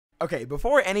Okay,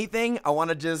 before anything, I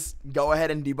want to just go ahead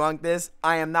and debunk this.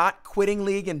 I am not quitting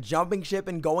League and jumping ship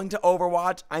and going to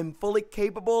Overwatch. I'm fully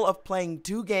capable of playing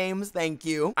 2 games, thank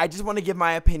you. I just want to give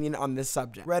my opinion on this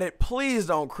subject. Reddit, please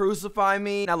don't crucify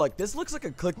me. Now look, this looks like a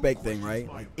clickbait thing, right?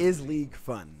 Like, is League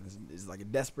fun? This is like a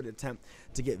desperate attempt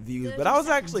to get views. But I was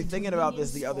actually thinking about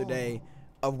this the other day,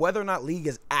 of whether or not League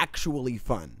is actually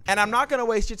fun. And I'm not going to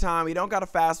waste your time. You don't got to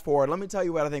fast forward. Let me tell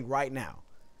you what I think right now.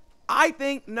 I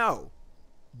think no.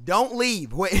 Don't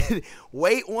leave.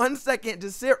 Wait 1 second.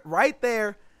 Just sit right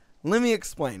there. Let me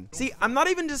explain. See, I'm not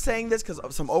even just saying this because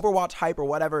of some Overwatch hype or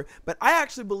whatever, but I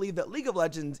actually believe that League of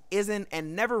Legends isn't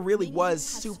and never really was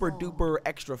super duper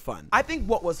extra fun. I think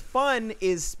what was fun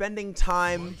is spending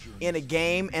time in a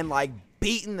game and like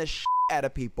beating the shit out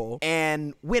of people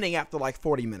and winning after like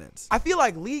 40 minutes. I feel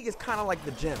like League is kind of like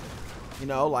the gym, you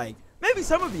know, like maybe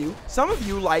some of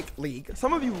you like League.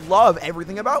 Some of you love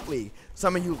everything about League.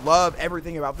 Some of you love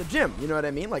everything about the gym. You know what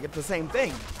I mean? Like, it's the same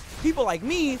thing. People like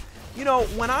me, you know,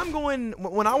 when I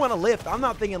want to lift, I'm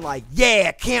not thinking like,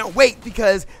 yeah, can't wait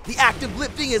because the active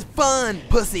lifting is fun,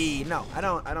 pussy. No, I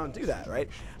don't do that, right?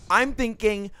 I'm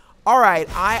thinking, all right,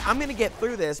 I'm going to get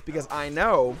through this because I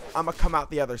know I'm going to come out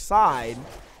the other side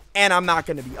and I'm not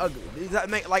going to be ugly. Does that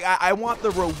make, like, I want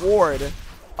the reward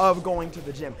of going to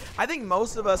the gym. I think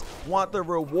most of us want the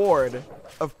reward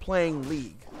of playing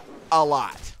League a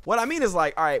lot. What I mean is,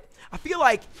 like, all right, I feel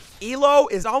like elo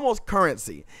is almost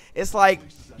currency. It's like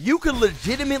you could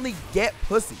legitimately get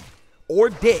pussy or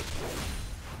dick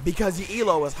because your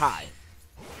elo is high.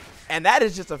 And that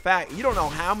is just a fact. You don't know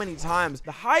how many times.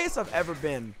 The highest I've ever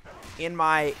been in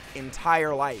my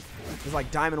entire life was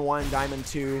like Diamond 1, Diamond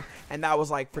 2, and that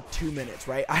was like for 2 minutes,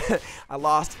 right? I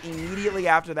lost immediately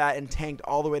after that and tanked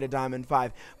all the way to Diamond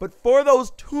 5. But for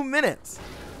those 2 minutes,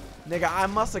 nigga, I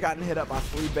must have gotten hit up by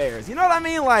 3 bears. You know what I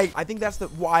mean? Like, I think that's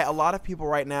why a lot of people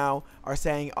right now are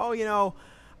saying, oh, you know,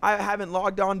 I haven't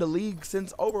logged on to League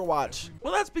since Overwatch.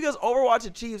 Well, that's because Overwatch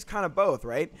achieves kind of both,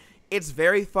 right? It's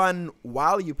very fun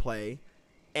while you play,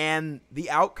 and the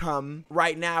outcome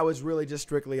right now is really just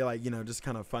strictly like, you know, just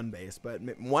kind of fun based. But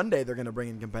one day they're going to bring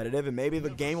in competitive and maybe the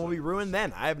game will be ruined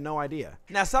then. I have no idea.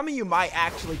 Now, some of you might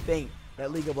actually think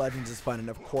that League of Legends is fun, and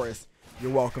of course,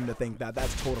 you're welcome to think that.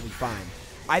 That's totally fine.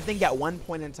 I think at one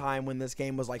point in time when this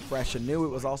game was like fresh and new, it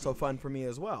was also fun for me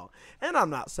as well. And I'm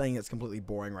not saying it's completely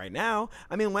boring right now.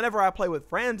 I mean, whenever I play with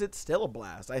friends, it's still a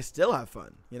blast. I still have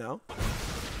fun, you know?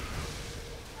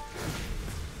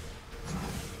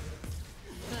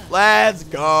 Let's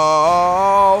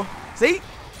go. See?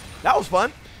 That was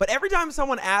fun. But every time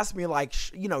someone asks me, like,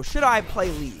 you know, should I play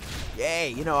League? Yay,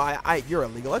 you know, you're a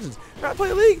League of Legends. Should I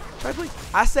play League? Should I play?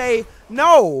 I say,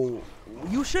 no,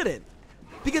 you shouldn't.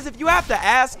 Because if you have to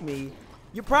ask me,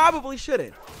 you probably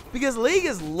shouldn't. Because League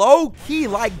is low-key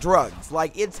like drugs.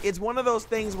 Like, it's one of those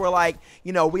things where, like,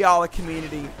 you know, we all a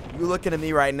community. You're looking at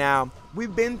me right now.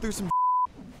 We've been through some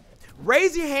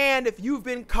Raise your hand if you've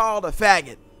been called a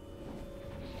faggot.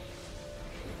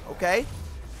 Okay?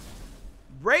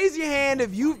 Raise your hand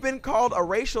if you've been called a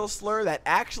racial slur that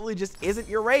actually just isn't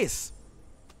your race.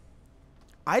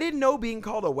 I didn't know being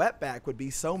called a wetback would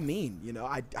be so mean. You know,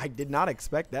 I did not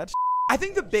expect that. I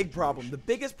think the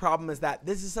biggest problem is that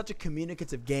this is such a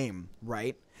communicative game,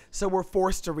 right? So we're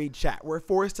forced to read chat. We're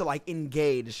forced to like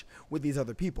engage with these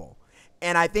other people.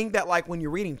 And I think that like when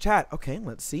you're reading chat, okay,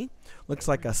 let's see. Looks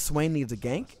like a Swain needs a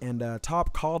gank and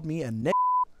Top called me a nick.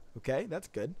 Okay, that's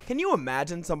good. Can you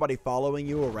imagine somebody following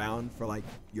you around for like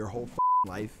your whole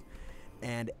life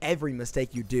and every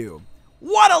mistake you do?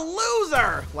 What a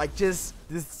loser! Like just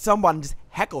someone just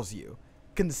heckles you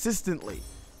consistently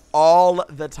all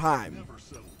the time.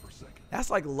 That's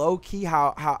like low-key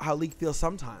how League feels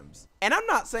sometimes. And I'm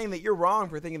not saying that you're wrong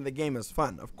for thinking the game is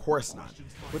fun. Of course not.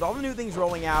 With all the new things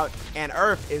rolling out, and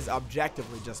Earth is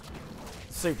objectively just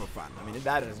super fun. I mean,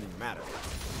 that doesn't even matter.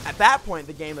 At that point,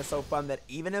 the game is so fun that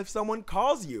even if someone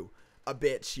calls you a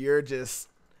bitch, you're just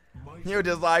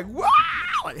like, wow!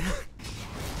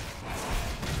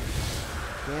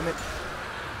 Damn it.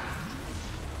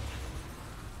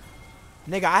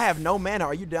 Nigga, I have no mana.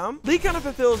 Are you dumb? League kind of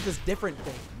fulfills this different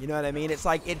thing. You know what I mean? It's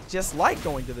like, it's just like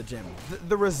going to the gym.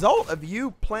 The result of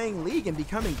you playing League and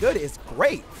becoming good is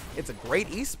great. It's a great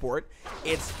esport.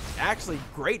 It's actually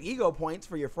great ego points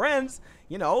for your friends,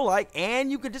 you know, like,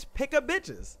 and you could just pick up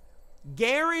bitches.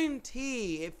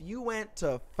 Guarantee if you went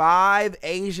to 5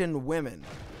 Asian women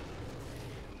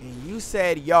and you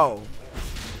said, yo,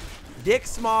 dick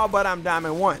small, but I'm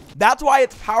Diamond 1. That's why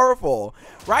it's powerful.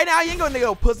 Right now, you ain't gonna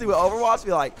go pussy with Overwatch.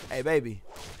 Be like, hey, baby,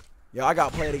 yo, I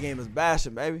gotta play the game as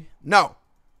Bastion, baby. No,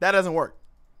 that doesn't work.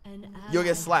 You'll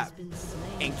get slapped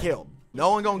and killed.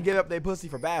 No one gonna give up their pussy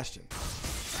for Bastion.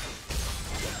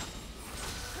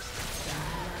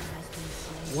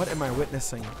 What am I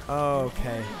witnessing?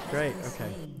 Okay, great,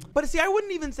 okay. But see, I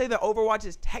wouldn't even say that Overwatch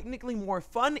is technically more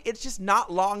fun. It's just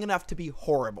not long enough to be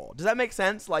horrible. Does that make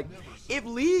sense? Like, if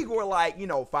League were like, you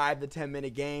know, 5 to 10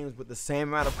 minute games with the same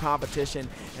amount of competition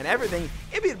and everything,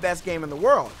 it'd be the best game in the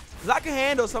world. Because I can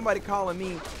handle somebody calling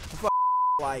me for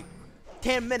like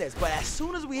 10 minutes. But as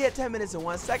soon as we hit 10 minutes in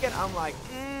 1 second, I'm like,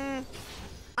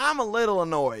 I'm a little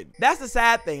annoyed. That's the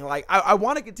sad thing. Like, I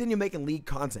want to continue making League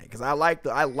content because I like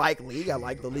League. I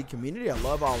like the League community. I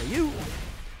love all of you.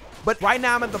 But right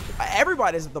now,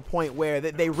 everybody's at the point where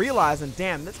they realize, and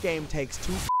damn, this game takes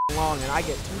too long, and I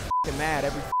get too mad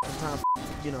every time.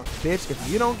 You know, bitch, if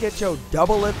you don't get your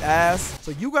double lip ass,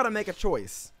 so you got to make a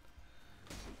choice.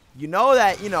 You know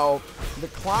that, you know, the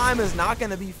climb is not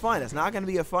going to be fun. It's not going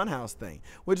to be a funhouse thing.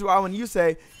 Which is why when you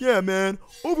say, yeah, man,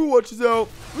 Overwatch is out,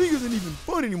 League isn't even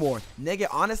fun anymore. Nigga,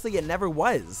 honestly, it never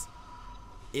was.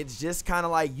 It's just kind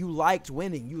of like you liked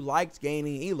winning. You liked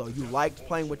gaining elo. You liked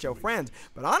playing with your friends.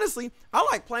 But honestly, I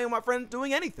like playing with my friends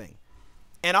doing anything.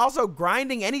 And also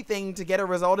grinding anything to get a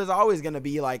result is always going to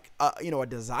be like, you know, a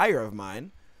desire of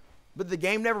mine. But the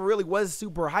game never really was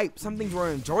super hype. Some things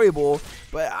were enjoyable,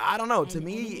 but I don't know. To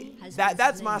me,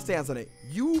 that's my stance on it.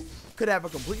 You could have a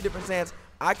completely different stance.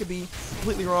 I could be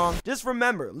completely wrong. Just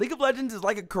remember, League of Legends is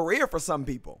like a career for some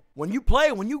people. When you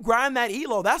play, when you grind that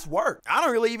elo, that's work. I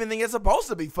don't really even think it's supposed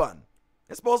to be fun.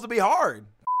 It's supposed to be hard.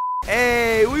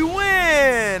 Hey, we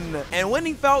win! And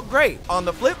winning felt great. On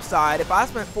the flip side, if I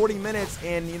spent 40 minutes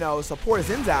in, you know, support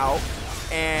Zin's out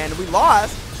and we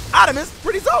lost, I'd have been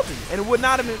pretty salty, and it would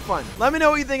not have been fun. Let me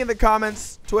know what you think in the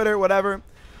comments, Twitter, whatever.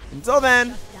 Until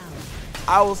then,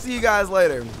 I will see you guys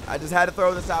later. I just had to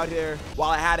throw this out here while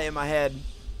I had it in my head,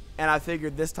 and I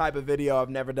figured this type of video I've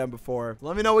never done before.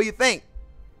 Let me know what you think,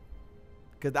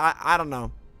 because I don't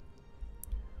know.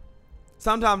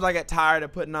 Sometimes I get tired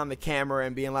of putting on the camera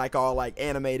and being like all like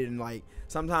animated, and like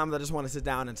sometimes I just want to sit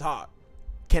down and talk.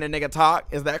 Can a nigga talk?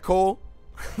 Is that cool?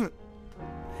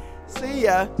 See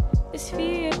ya. This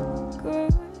feel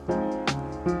good.